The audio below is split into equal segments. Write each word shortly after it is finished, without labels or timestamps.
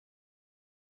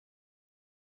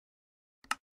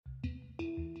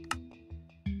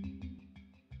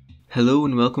Hello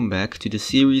and welcome back to the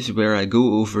series where I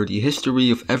go over the history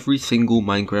of every single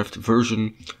Minecraft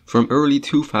version from early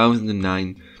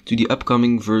 2009 to the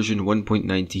upcoming version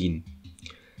 1.19.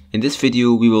 In this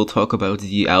video we will talk about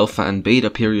the alpha and beta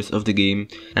periods of the game,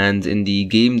 and in the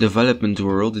game development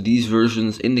world these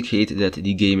versions indicate that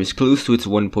the game is close to its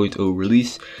 1.0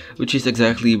 release, which is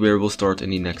exactly where we'll start in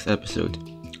the next episode.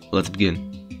 Let's begin.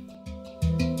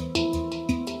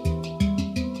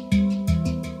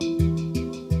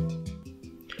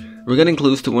 We're getting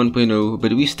close to 1.0,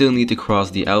 but we still need to cross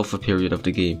the alpha period of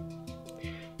the game.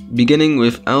 Beginning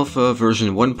with alpha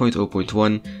version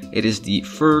 1.0.1, it is the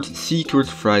third Secret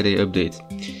Friday update.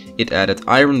 It added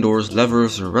iron doors,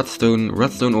 levers, redstone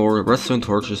ore, redstone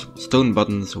torches, stone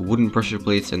buttons, wooden pressure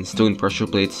plates and stone pressure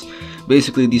plates,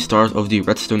 basically the start of the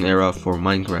redstone era for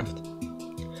Minecraft.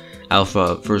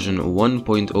 Alpha version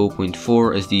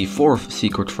 1.0.4 is the fourth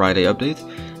Secret Friday update,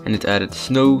 and it added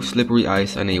snow, slippery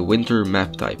ice and a winter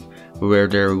map type, where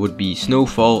there would be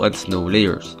snowfall and snow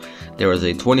layers. There was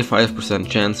a 25%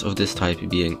 chance of this type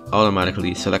being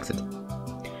automatically selected.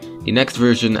 The next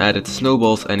version added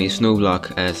snowballs and a snow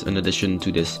block as an addition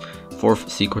to this 4th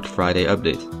Secret Friday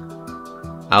update.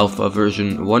 Alpha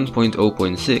version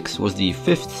 1.0.6 was the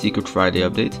 5th Secret Friday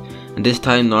update, and this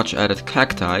time Notch added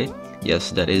cacti, yes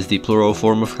that is the plural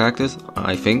form of cactus,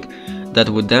 I think, that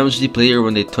would damage the player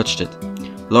when they touched it.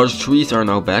 Large trees are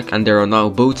now back and there are now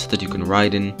boats that you can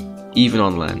ride in, even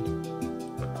on land.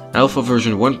 Alpha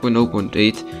version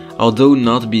 1.0.8, although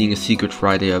not being a Secret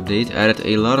Friday update, added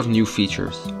a lot of new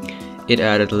features. It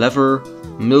added lever,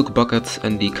 milk buckets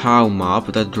and the cow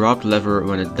mob that dropped lever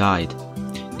when it died.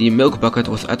 The milk bucket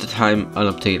was at the time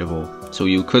unobtainable, so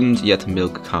you couldn't yet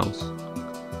milk cows.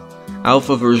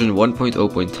 Alpha version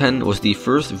 1.0.10 was the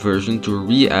first version to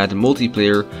re-add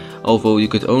multiplayer, although you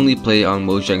could only play on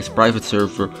Mojang's private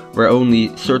server where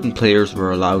only certain players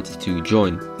were allowed to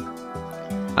join.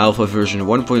 Alpha version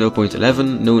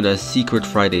 1.0.11, known as Secret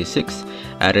Friday 6,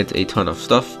 added a ton of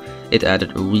stuff. It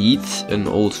added reeds, an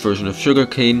old version of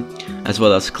sugarcane, as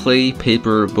well as clay,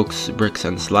 paper, books, bricks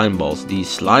and slime balls. The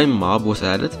slime mob was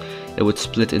added. It would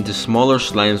split into smaller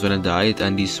slimes when it died,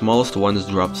 and the smallest ones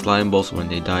dropped slime balls when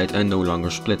they died and no longer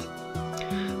split.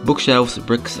 Bookshelves,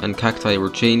 bricks and cacti were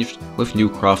changed with new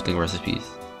crafting recipes.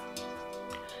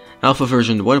 Alpha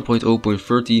version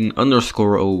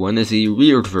 1.0.13_01 is a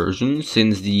weird version,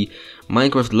 since the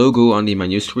Minecraft logo on the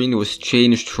menu screen was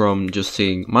changed from just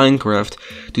saying Minecraft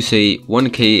to say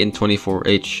 1k in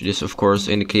 24h. This of course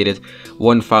indicated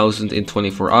 1000 in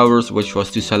 24 hours, which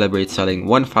was to celebrate selling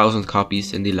 1000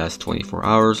 copies in the last 24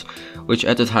 hours, which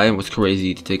at the time was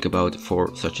crazy to think about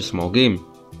for such a small game.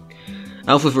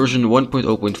 Alpha version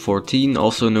 1.0.14,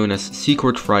 also known as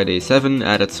Secret Friday 7,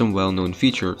 added some well-known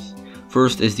features.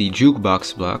 First is the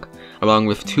jukebox block, along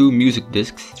with 2 music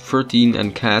discs, 13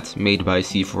 and Cat, made by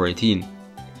C418.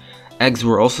 Eggs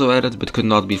were also added but could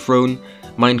not be thrown,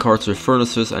 minecarts with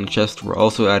furnaces and chests were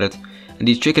also added, and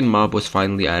the chicken mob was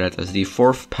finally added as the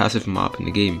 4th passive mob in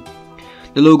the game.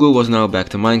 The logo was now back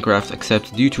to Minecraft,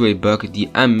 except due to a bug the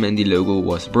M in the logo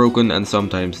was broken and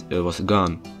sometimes it was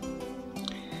gone.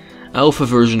 Alpha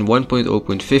version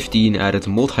 1.0.15 added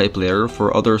multiplayer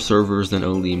for other servers than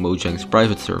only Mojang's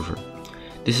private server.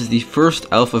 This is the first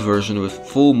alpha version with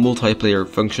full multiplayer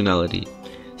functionality.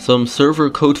 Some server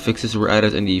code fixes were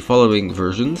added in the following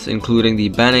versions, including the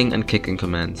banning and kicking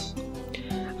commands.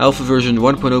 Alpha version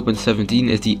 1.0.17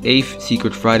 is the 8th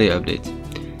Secret Friday update.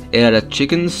 It added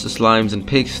chickens, slimes and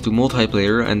pigs to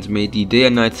multiplayer and made the day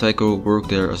and night cycle work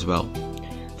there as well.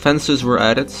 Fences were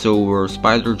added, so were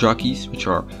spider jockeys, which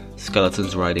are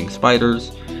skeletons riding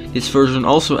spiders. This version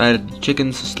also added the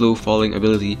chickens' slow falling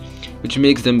ability, which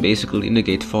makes them basically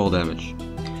negate fall damage.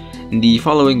 In the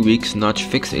following weeks, Notch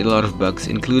fixed a lot of bugs,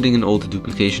 including an old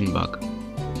duplication bug.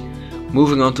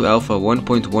 Moving on to Alpha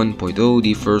 1.1.0,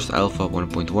 the first Alpha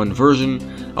 1.1 version,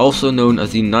 also known as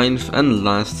the 9th and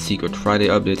last Secret Friday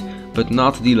update, but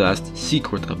not the last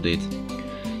secret update.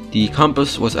 The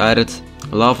compass was added,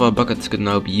 lava buckets could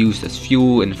now be used as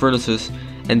fuel in furnaces,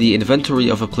 and the inventory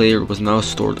of a player was now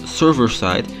stored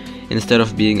server-side instead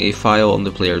of being a file on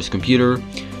the player's computer,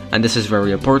 and this is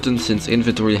very important since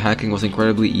inventory hacking was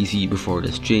incredibly easy before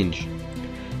this change.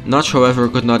 Notch however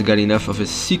could not get enough of his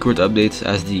secret updates,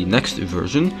 as the next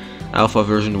version, Alpha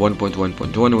version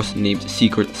 1.1.1, was named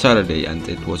Secret Saturday and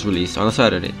it was released on a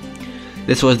Saturday.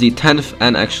 This was the 10th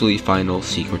and actually final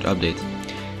secret update.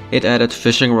 It added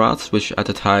fishing rods, which at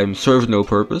the time served no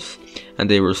purpose, and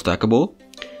they were stackable.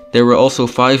 There were also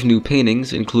 5 new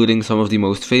paintings, including some of the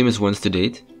most famous ones to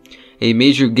date. A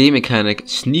major game mechanic,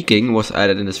 sneaking, was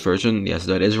added in this version. Yes,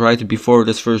 that is right, before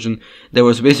this version there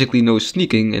was basically no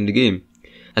sneaking in the game.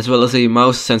 as well as a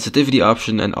mouse sensitivity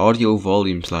option and audio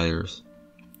volume sliders.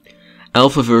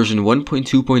 Alpha version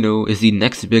 1.2.0 is the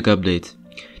next big update.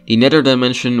 The Nether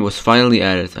dimension was finally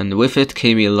added, and with it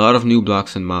came a lot of new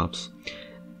blocks and mobs.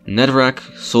 Netherrack,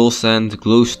 soul sand,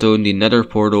 glowstone, the Nether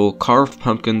portal, carved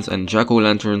pumpkins and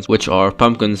jack-o'-lanterns, which are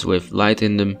pumpkins with light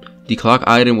in them. The clock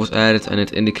item was added and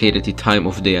it indicated the time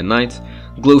of day and night.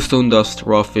 Glowstone dust,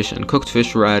 raw fish and cooked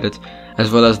fish were added,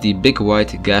 as well as the big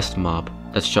white ghast mob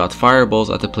that shot fireballs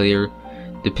at the player,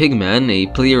 the pigman, a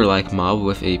player-like mob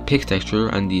with a pig texture,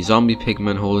 and the zombie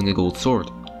pigman holding a gold sword.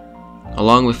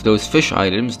 Along with those fish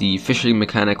items, the fishing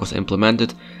mechanic was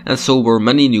implemented, and so were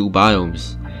many new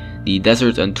biomes. The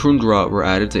desert and tundra were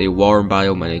added, a warm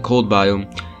biome and a cold biome,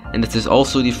 and this is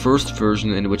also the first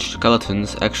version in which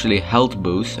skeletons actually held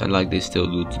bows, and like they still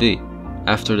do today.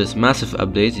 After this massive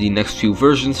update, the next few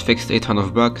versions fixed a ton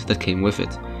of bugs that came with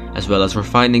it, as well as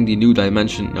refining the new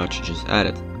dimension Notch just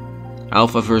added.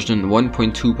 Alpha version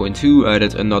 1.2.2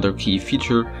 added another key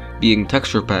feature, being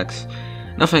texture packs.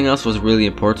 Nothing else was really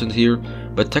important here,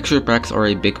 but texture packs are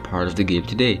a big part of the game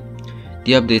today.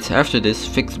 The updates after this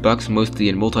fixed bugs mostly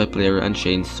in multiplayer and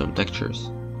changed some textures.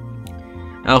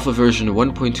 Alpha version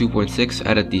 1.2.6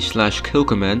 added the /kill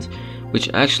command, which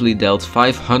actually dealt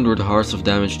 500 hearts of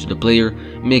damage to the player,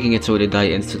 making it so they die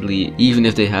instantly even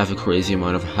if they have a crazy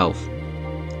amount of health.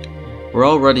 We're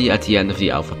already at the end of the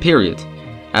alpha period.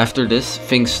 After this,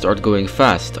 things start going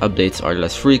fast, updates are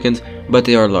less frequent, but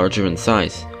they are larger in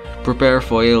size. Prepare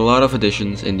for a lot of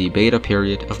additions in the beta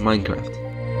period of Minecraft.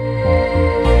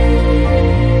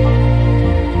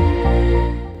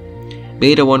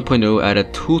 Beta 1.0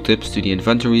 added tooltips to the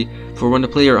inventory for when the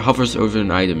player hovers over an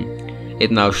item.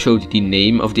 It now showed the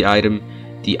name of the item,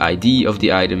 the ID of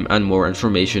the item, and more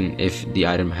information if the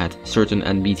item had certain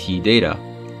NBT data.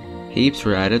 Apes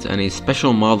were added and a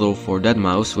special model for dead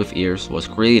mouse with ears was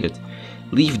created.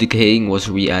 Leaf decaying was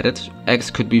re-added,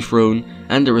 eggs could be thrown,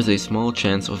 and there is a small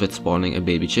chance of it spawning a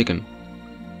baby chicken.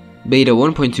 Beta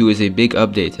 1.2 is a big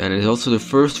update and is also the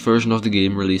first version of the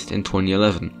game released in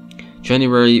 2011.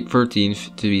 January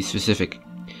 13th to be specific.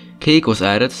 Cake was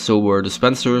added, so were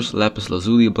dispensers, lapis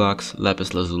lazuli blocks,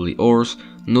 lapis lazuli ores,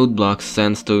 node blocks,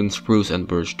 sandstone, spruce and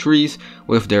birch trees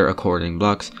with their according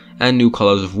blocks, and new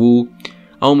colors of wool,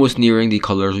 almost nearing the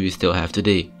colors we still have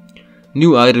today.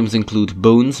 New items include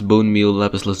bones, bone meal,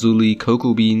 lapis lazuli,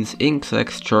 cocoa beans, ink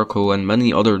sacs, charcoal and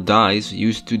many other dyes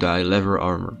used to dye leather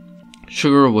armor.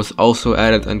 Sugar was also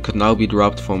added and could now be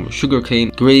dropped from sugarcane.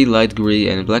 Grey, light grey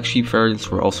and black sheep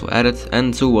variants were also added,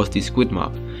 and so was the squid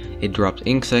mob. It dropped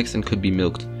ink sacs and could be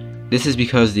milked. This is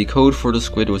because the code for the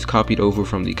squid was copied over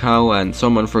from the cow and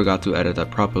someone forgot to edit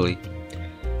that properly.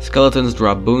 Skeletons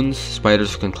drop bones,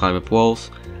 spiders can climb up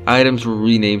walls, items were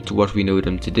renamed to what we know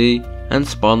them today, and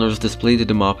spawners displayed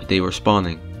the mob they were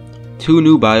spawning. 2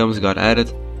 new biomes got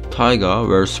added: taiga,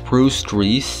 where spruce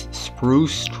trees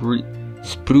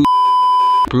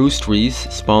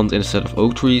spawned instead of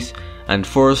oak trees, and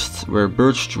forests where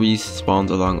birch trees spawned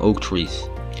along oak trees.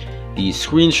 The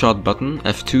screenshot button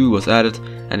F2 was added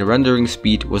and rendering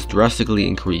speed was drastically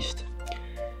increased.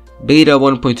 Beta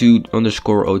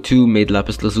 1.2_02 made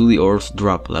lapis lazuli ores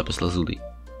drop lapis lazuli.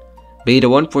 Beta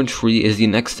 1.3 is the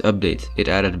next update. It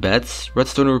added beds,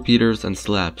 redstone repeaters and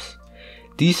slabs.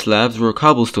 These slabs were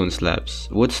cobblestone slabs,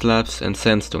 wood slabs and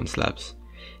sandstone slabs.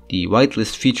 The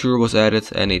whitelist feature was added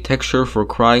and a texture for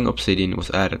crying obsidian was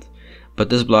added, but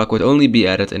this block would only be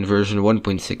added in version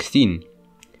 1.16.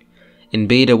 In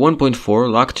Beta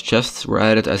 1.4, locked chests were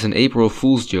added as an April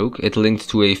Fool's joke. It linked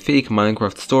to a fake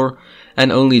Minecraft store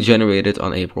and only generated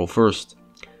on April 1st.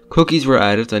 Cookies were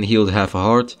added and healed half a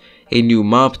heart. A new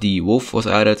mob, the wolf, was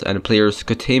added and players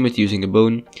could tame it using a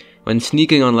bone. When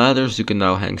sneaking on ladders, you can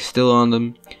now hang still on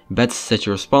them. Beds set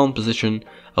your spawn position,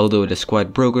 although it is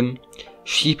quite broken.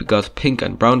 Sheep got pink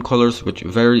and brown colors, which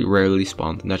very rarely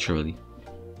spawned naturally.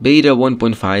 Beta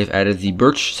 1.5 added the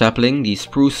birch sapling, the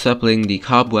spruce sapling, the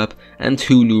cobweb, and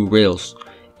 2 new rails.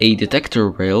 A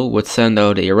detector rail would send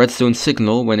out a redstone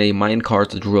signal when a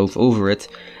minecart drove over it,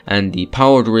 and the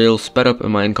powered rail sped up a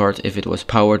minecart if it was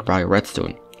powered by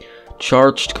redstone.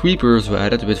 Charged creepers were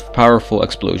added with powerful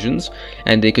explosions,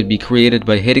 and they could be created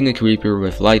by hitting a creeper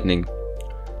with lightning.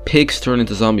 Pigs turn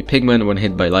into zombie pigmen when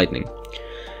hit by lightning.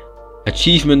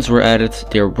 Achievements were added,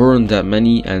 there weren't that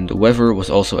many, and weather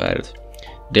was also added.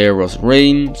 There was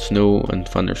rain, snow and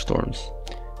thunderstorms.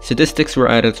 Statistics were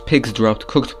added, pigs dropped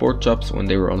cooked pork chops when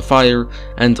they were on fire,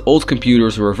 and old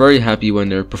computers were very happy when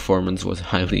their performance was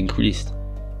highly increased.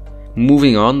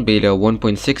 Moving on, Beta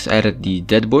 1.6 added the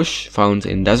dead bush found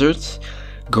in deserts,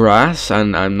 grass,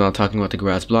 and I'm not talking about the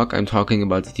grass block, I'm talking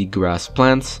about the grass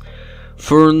plants,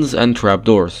 ferns and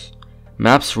trapdoors.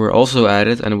 Maps were also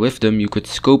added, and with them you could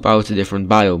scope out the different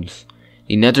biomes.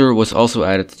 The Nether was also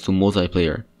added to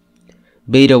multiplayer.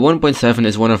 Beta 1.7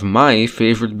 is one of my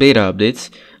favorite beta updates,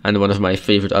 and one of my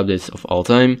favorite updates of all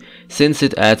time, since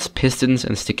it adds pistons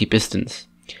and sticky pistons.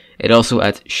 It also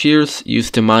adds shears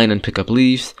used to mine and pick up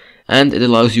leaves, and it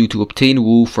allows you to obtain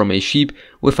wool from a sheep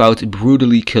without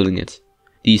brutally killing it.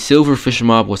 The silverfish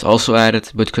mob was also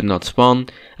added, but could not spawn,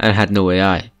 and had no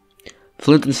AI.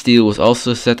 Flint and steel was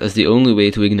also set as the only way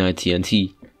to ignite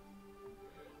TNT.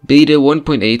 Beta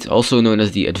 1.8, also known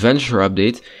as the Adventure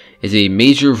Update, is a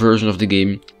major version of the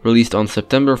game, released on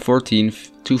September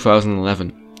 14th,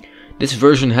 2011. This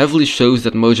version heavily shows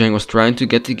that Mojang was trying to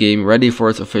get the game ready for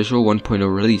its official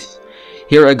 1.0 release.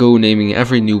 Here I go naming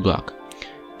every new block.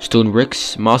 Stone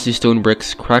bricks, mossy stone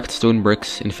bricks, cracked stone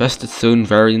bricks, infested stone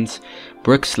variants,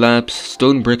 brick slabs,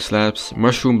 stone brick slabs,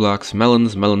 mushroom blocks,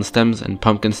 melons, melon stems and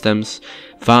pumpkin stems,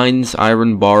 vines,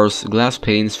 iron bars, glass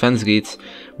panes, fence gates,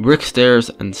 brick stairs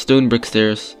and stone brick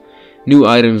stairs. New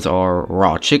items are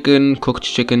raw chicken, cooked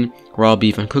chicken, raw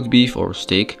beef and cooked beef or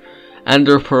steak,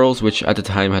 ender pearls which at the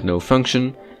time had no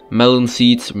function, melon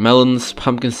seeds, melons,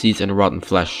 pumpkin seeds and rotten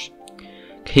flesh.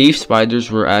 Cave spiders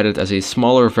were added as a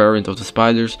smaller variant of the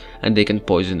spiders, and they can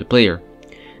poison the player.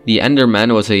 The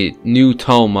Enderman was a new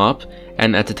tall mob,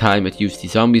 and at the time it used the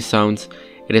zombie sound.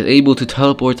 It is able to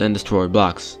teleport and destroy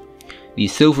blocks. The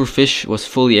silverfish was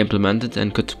fully implemented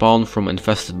and could spawn from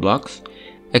infested blocks.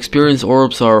 Experience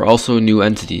orbs are also new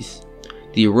entities.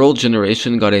 The world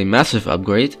generation got a massive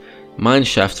upgrade. Mine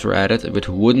shafts were added with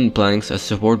wooden planks as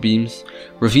support beams.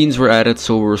 Ravines were added,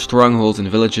 so were strongholds in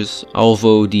villages,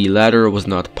 although the latter was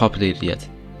not populated yet.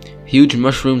 Huge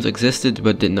mushrooms existed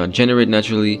but did not generate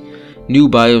naturally. New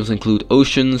biomes include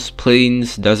oceans,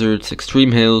 plains, deserts,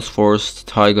 extreme hills, forests,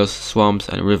 taigas, swamps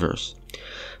and rivers.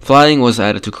 Flying was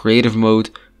added to creative mode,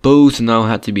 bows now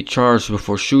had to be charged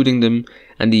before shooting them,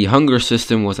 and the hunger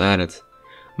system was added.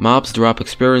 Mobs drop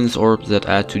experience orbs that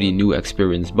add to the new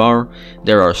experience bar.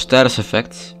 There are status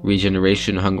effects,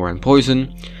 regeneration, hunger and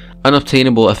poison.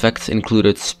 Unobtainable effects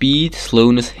included speed,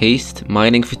 slowness, haste,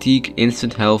 mining fatigue,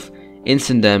 instant health,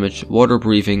 instant damage, water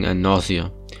breathing and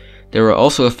nausea. There were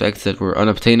also effects that were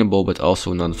unobtainable but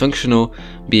also non-functional,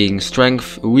 being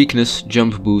strength, weakness,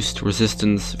 jump boost,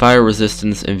 resistance, fire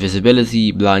resistance,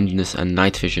 invisibility, blindness and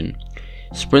night vision.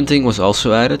 Sprinting was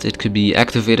also added. It could be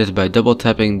activated by double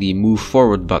tapping the move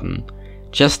forward button.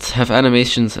 Chests have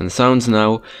animations and sounds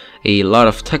now. A lot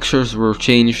of textures were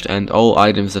changed, and all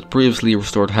items that previously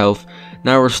restored health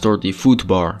now restored the food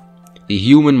bar. The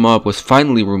human mob was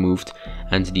finally removed,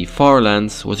 and the Far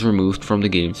Lands was removed from the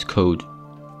game's code.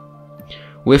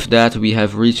 With that, we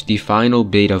have reached the final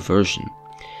beta version.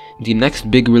 The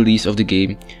next big release of the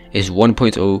game is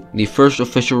 1.0, the first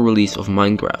official release of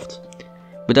Minecraft.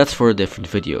 But that's for a different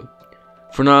video.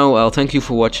 For now, I'll thank you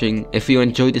for watching. If you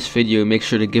enjoyed this video, make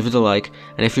sure to give it a like,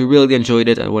 and if you really enjoyed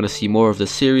it and want to see more of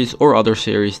this series or other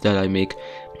series that I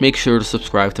make sure to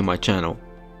subscribe to my channel.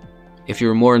 If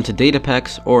you're more into data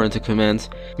packs or into commands,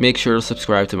 make sure to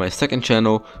subscribe to my second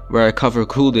channel where I cover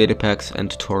cool data packs and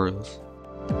tutorials.